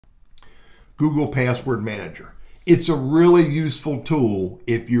Google Password Manager. It's a really useful tool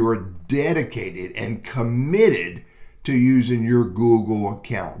if you're dedicated and committed to using your Google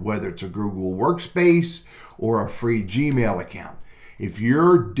account, whether it's a Google Workspace or a free Gmail account. If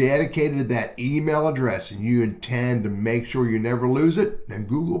you're dedicated to that email address and you intend to make sure you never lose it, then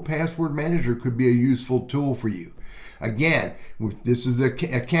Google Password Manager could be a useful tool for you. Again, this is the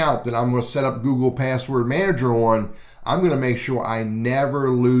account that I'm going to set up Google Password Manager on. I'm going to make sure I never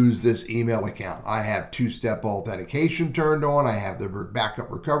lose this email account. I have two-step authentication turned on. I have the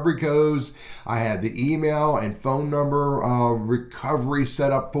backup recovery codes. I have the email and phone number recovery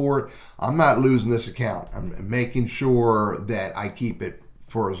set up for it. I'm not losing this account. I'm making sure that I keep it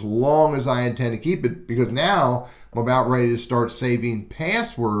for as long as I intend to keep it, because now I'm about ready to start saving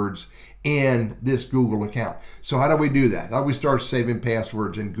passwords in this Google account. So how do we do that? How do we start saving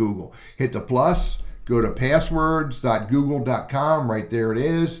passwords in Google? Hit the plus, go to passwords.google.com, right there it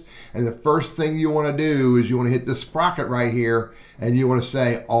is. And the first thing you want to do is you want to hit the sprocket right here and you want to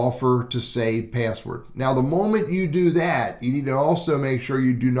say offer to save password. Now, the moment you do that, you need to also make sure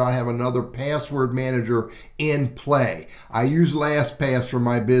you do not have another password manager in play. I use LastPass for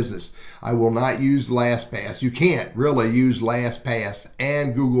my business. I will not use LastPass. You can't really use LastPass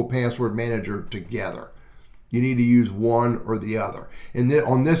and Google Password Manager together. You need to use one or the other. And then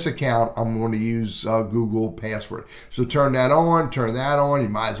on this account, I'm going to use Google Password. So turn that on, turn that on. You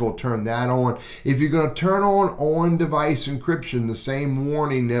might as well turn that on. If you're going to turn on device encryption, the same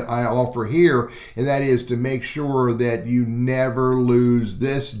warning that I offer here, and that is to make sure that you never lose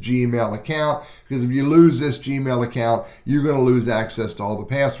this Gmail account, because if you lose this Gmail account, you're going to lose access to all the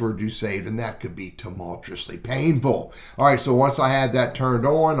passwords you saved, and that could be tumultuously painful. All right, so once I have that turned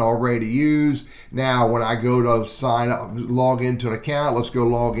on, all ready to use, now when I go to sign up, log into an account. Let's go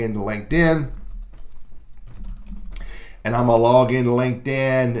log into LinkedIn. And I'm gonna log into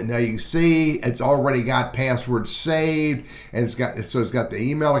LinkedIn, and there you can see it's already got passwords saved, and it's got the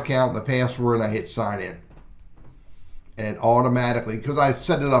email account and the password, and I hit sign in. And automatically, because I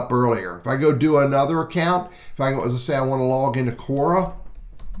set it up earlier, if I go do another account, if I go, let's say I want to log into Quora.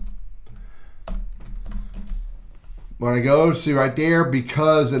 When I go, see right there,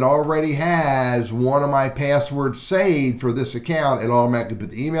 because it already has one of my passwords saved for this account, it automatically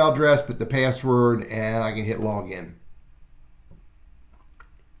put the email address, put the password, and I can hit login.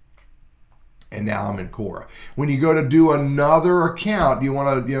 And now I'm in Quora. When you go to do another account, you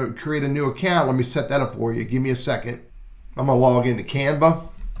want to create a new account. Let me set that up for you. Give me a second. I'm going to log into Canva.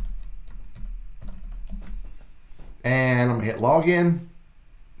 And I'm going to hit login.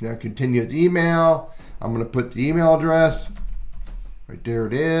 Now continue with email. I'm going to put the email address. Right there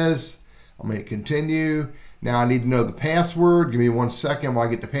it is. I'm going to hit continue. Now I need to know the password. Give me 1 second while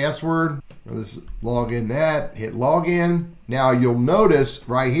I get the password. Let's log in that. Hit login. Now you'll notice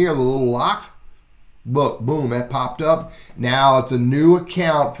right here the little lock. Look, boom, that popped up. Now it's a new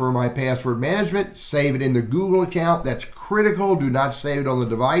account for my password management. Save it in the Google account. That's critical. Do not save it on the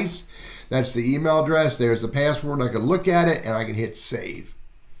device. That's the email address. There's the password. I can look at it and I can hit save.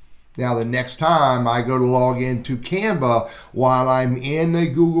 Now the next time I go to log into Canva while I'm in a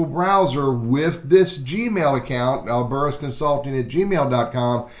Google browser with this Gmail account,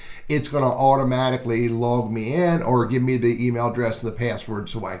 burrisconsulting@gmail.com, it's going to automatically log me in or give me the email address and the password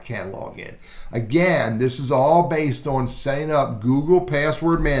so I can log in. Again, this is all based on setting up Google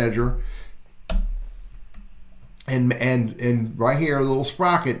Password Manager, and right here, a little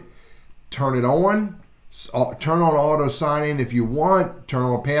sprocket, turn it on. Turn on auto sign-in if you want. Turn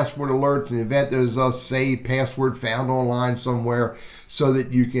on password alerts in the event there's a saved password found online somewhere, so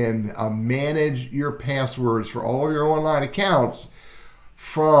that you can manage your passwords for all of your online accounts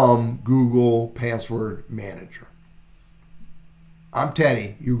from Google Password Manager. I'm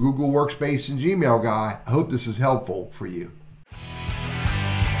Teddy, your Google Workspace and Gmail guy. I hope this is helpful for you.